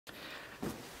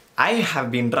I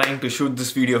have been trying to shoot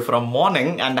this video from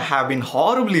morning and I have been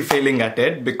horribly failing at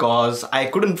it because I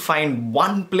couldn't find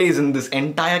one place in this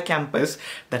entire campus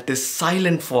that is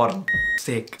silent for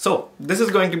sake. So this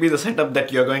is going to be the setup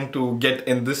that you're going to get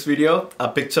in this video. A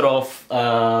picture of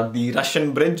the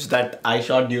Russian bridge that I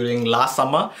shot during last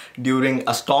summer during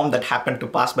a storm that happened to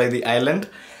pass by the island,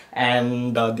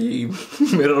 and the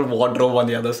mirror wardrobe on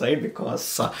the other side,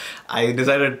 because I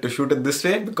decided to shoot it this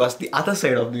way because the other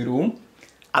side of the room,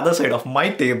 other side of my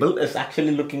table, is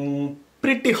actually looking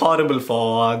pretty horrible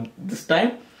for this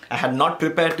time. I had not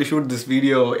prepared to shoot this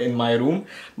video in my room,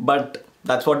 but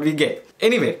that's what we get.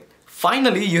 Anyway,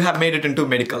 finally you have made it into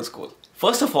medical school.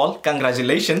 First of all,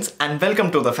 congratulations and welcome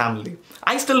to the family.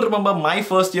 I still remember my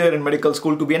first year in medical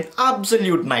school to be an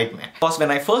absolute nightmare. Because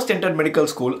when I first entered medical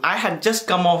school, I had just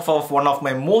come off of one of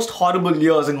my most horrible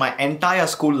years in my entire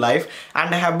school life,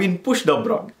 and I have been pushed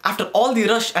abroad. After all the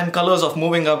rush and colors of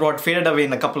moving abroad faded away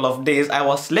in a couple of days, I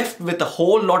was left with a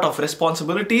whole lot of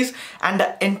responsibilities and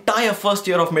the entire first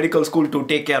year of medical school to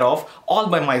take care of all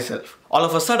by myself. All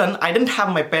of a sudden, I didn't have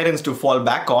my parents to fall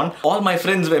back on. All my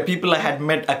friends were people I had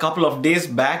met a couple of days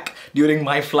back during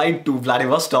my flight to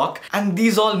Vladivostok, and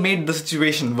these all made the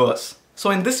situation worse.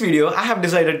 So in this video, I have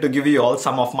decided to give you all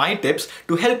some of my tips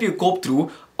to help you cope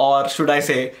through, or should I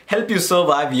say, help you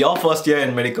survive your first year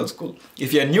in medical school.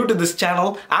 If you are new to this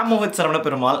channel, I'm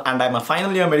Mohit and I'm a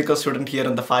final year medical student here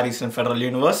in the Far Eastern Federal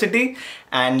University,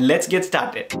 and let's get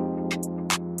started.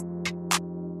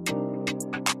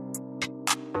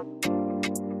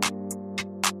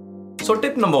 So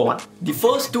tip number 1, the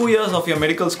first 2 years of your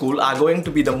medical school are going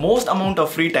to be the most amount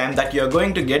of free time that you are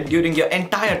going to get during your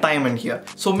entire time in here.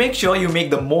 So make sure you make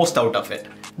the most out of it.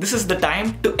 This is the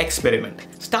time to experiment.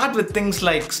 Start with things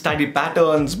like study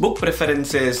patterns, book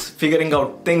preferences, figuring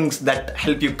out things that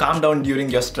help you calm down during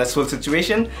your stressful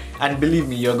situation, and believe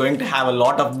me, you're going to have a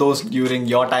lot of those during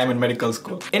your time in medical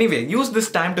school. Anyway, use this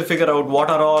time to figure out what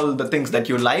are all the things that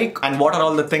you like and what are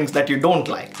all the things that you don't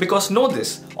like. Because know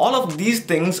this, all of these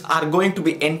things are going to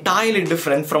be entirely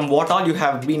different from what all you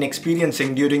have been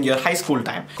experiencing during your high school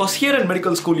time. Because here in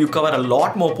medical school you cover a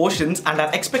lot more portions and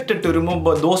are expected to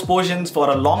remember those portions for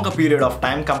a longer period of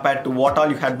time compared to what all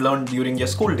you had learned during your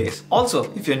school days.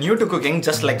 Also, if you're new to cooking,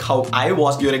 just like how I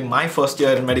was during my first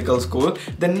year in medical school,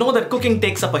 then know that cooking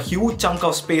takes up a huge chunk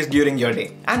of space during your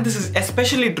day. And this is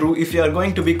especially true if you are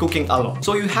going to be cooking alone.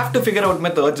 So you have to figure out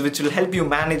methods which will help you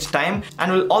manage time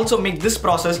and will also make this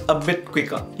process a bit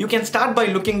quicker. You can start by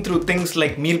looking through things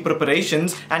like meal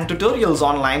preparations and tutorials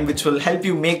online which will help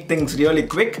you make things really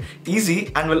quick,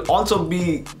 easy, and will also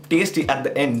be tasty at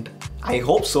the end. I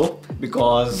hope so,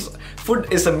 because food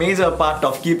is a major part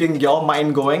of keeping your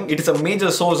mind going. It is a major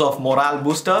source of morale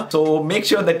booster. So make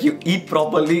sure that you eat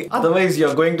properly. Otherwise,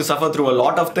 you're going to suffer through a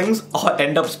lot of things or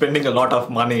end up spending a lot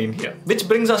of money in here. Which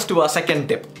brings us to our second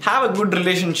tip. Have a good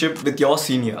relationship with your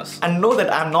seniors. And know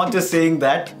that I'm not just saying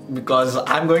that because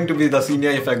I'm going to be the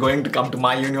senior if you're going to come to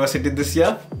my university this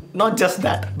year. Not just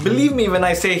that. Believe me when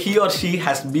I say he or she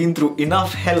has been through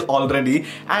enough hell already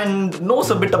and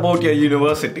knows a bit about your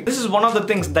university. This is one of the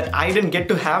things that I didn't get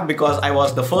to have because I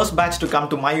was the first batch to come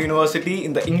to my university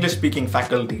in the English speaking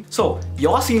faculty. So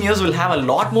your seniors will have a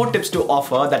lot more tips to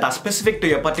offer that are specific to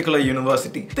your particular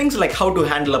university. Things like how to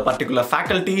handle a particular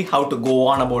faculty, how to go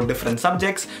on about different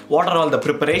subjects, what are all the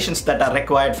preparations that are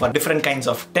required for different kinds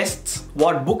of tests,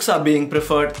 what books are being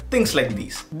preferred, things like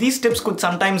these. These tips could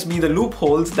sometimes be the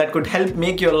loopholes that could help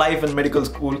make your life in medical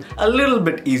school a little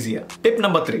bit easier. Tip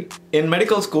number 3. In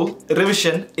medical school,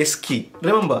 revision is key.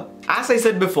 Remember, as I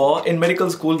said before, in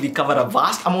medical school we cover a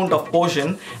vast amount of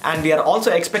portion and we are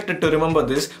also expected to remember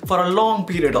this for a long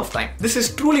period of time. This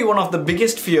is truly one of the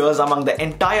biggest fears among the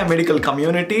entire medical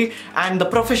community and the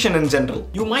profession in general.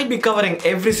 You might be covering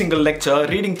every single lecture,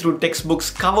 reading through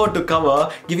textbooks cover to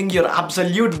cover, giving your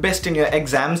absolute best in your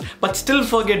exams, but still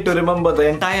forget to remember the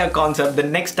entire concept the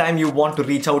next time you want to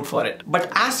reach out for it.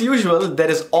 But as usual, there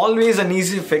is always an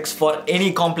easy fix for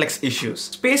any complex issues.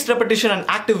 Spaced repetition and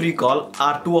active recall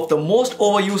are two of the most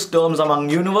overused terms among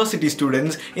university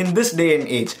students in this day and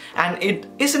age, and it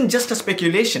isn't just a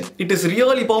speculation. It is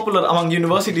really popular among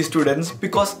university students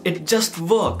because it just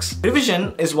works.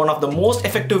 Revision is one of the most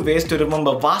effective ways to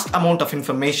remember vast amount of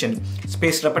information.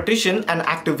 Spaced repetition and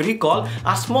active recall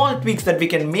are small tweaks that we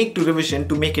can make to revision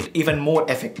to make it even more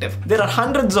effective. There are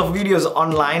hundreds of videos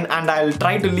online and I'll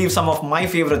try to leave some of my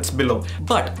favorites below,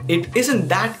 but it isn't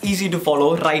that easy to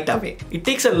follow right away. It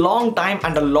takes a long time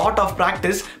and a lot of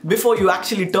practice, before you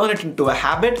actually turn it into a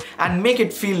habit and make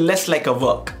it feel less like a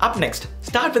work. Up next,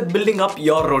 start with building up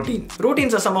your routine.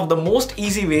 Routines are some of the most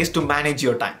easy ways to manage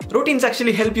your time. Routines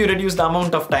actually help you reduce the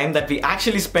amount of time that we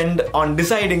actually spend on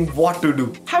deciding what to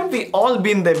do. Haven't we all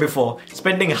been there before?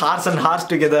 Spending hours and hours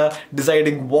together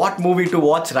deciding what movie to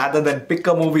watch rather than pick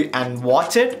a movie and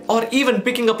watch it, or even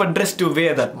picking up a dress to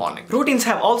wear that morning. Routines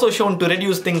have also shown to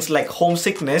reduce things like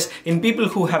homesickness in people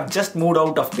who have just moved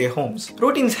out of their homes.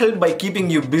 Routines help by keeping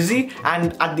you busy,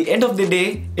 and at the end of the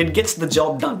day, it gets the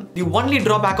job done. The only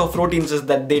drawback of routines is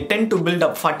that they tend to build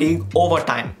up fatigue over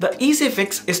time. The easy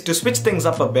fix is to switch things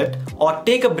up a bit or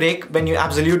take a break when you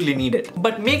absolutely need it.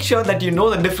 But make sure that you know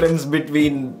the difference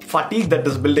between fatigue that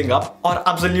is building up or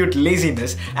absolute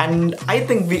laziness, and I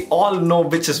think we all know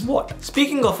which is what.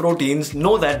 Speaking of routines,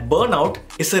 know that burnout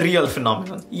is a real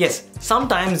phenomenon. Yes,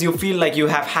 sometimes you feel like you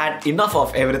have had enough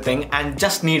of everything and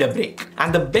just need a break.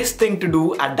 And the best thing to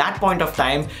do at that point of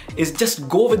time is just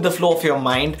go with the flow of your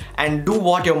mind and do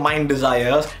what your mind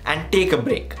desires and take a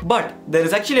break. But there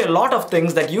is actually a lot of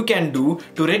things that you can do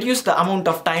to reduce the amount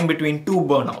of time between two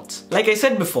burnouts. Like I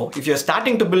said before, if you're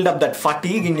starting to build up that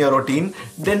fatigue in your routine,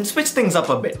 then switch things up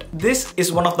a bit. This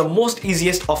is one of the most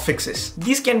easiest of fixes.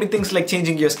 These can be things like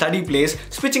changing your study place,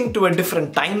 switching to a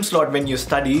different time slot when you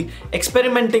study,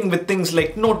 experimenting with things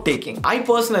like note taking. I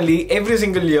personally, every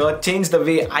single year, change the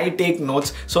way I take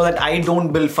notes so that I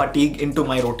don't build fatigue into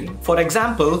my routine. For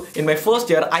example, in my first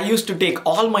year, I used to take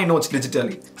all my notes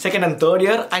digitally. Second and third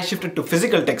year, I shifted to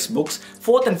physical textbooks.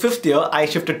 Fourth and fifth year, I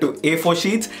shifted to A4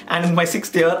 sheets. And in my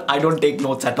sixth year, I don't take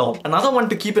notes at all. Another one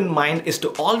to keep in mind is to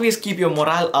always keep your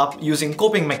morale up using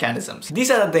coping mechanisms.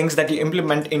 These are the things that you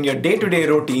implement in your day-to-day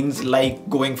routines, like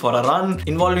going for a run,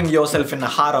 involving yourself in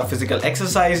a hour of physical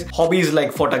exercise, hobbies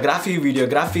like photography,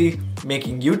 videography,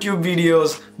 making YouTube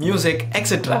videos, music,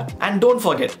 etc. And don't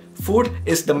forget, food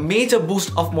is the major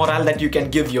boost of morale that you can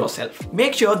give yourself.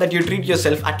 Make sure that you treat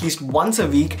yourself at least once a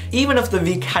week, even if the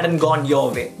week hadn't gone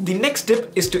your way. The next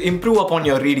tip is to improve upon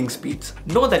your reading speeds.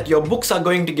 Know that your books are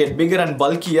going to get bigger and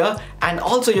bulkier, and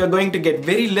also you're going to get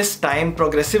very less time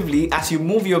progressively as you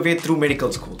move your way through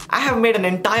medical school. I have made an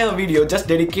entire video just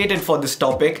dedicated for this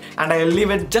topic, and I will leave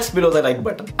it just below the like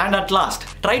button. And at last,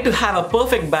 try to have a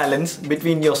perfect balance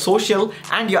between your social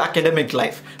and your academic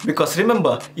life, because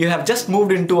remember, you have just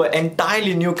moved into an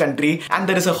entirely new country and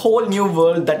there is a whole new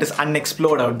world that is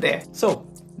unexplored out there. So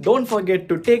don't forget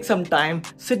to take some time,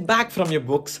 sit back from your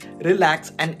books,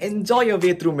 relax and enjoy your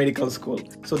way through medical school.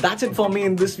 So that's it for me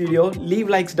in this video. Leave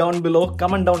likes down below,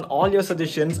 comment down all your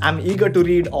suggestions. I'm eager to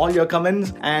read all your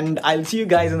comments, and I'll see you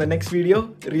guys in the next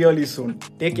video really soon.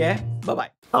 Take care, bye bye.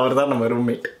 Avarthaan nama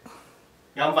roommate.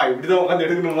 Yampa ipdithaan ukand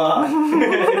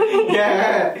edukanuma.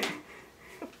 Yeah.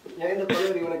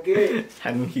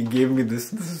 And he gave me this.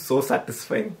 This is so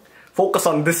satisfying. Focus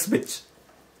on this bitch.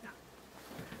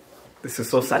 This is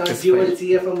so satisfying.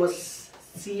 Dual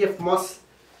CF Moss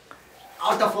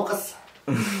out of focus.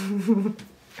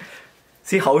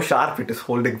 See how sharp it is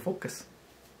holding focus.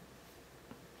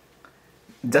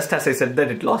 Just as I said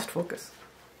that, it lost focus.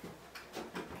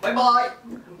 Bye bye.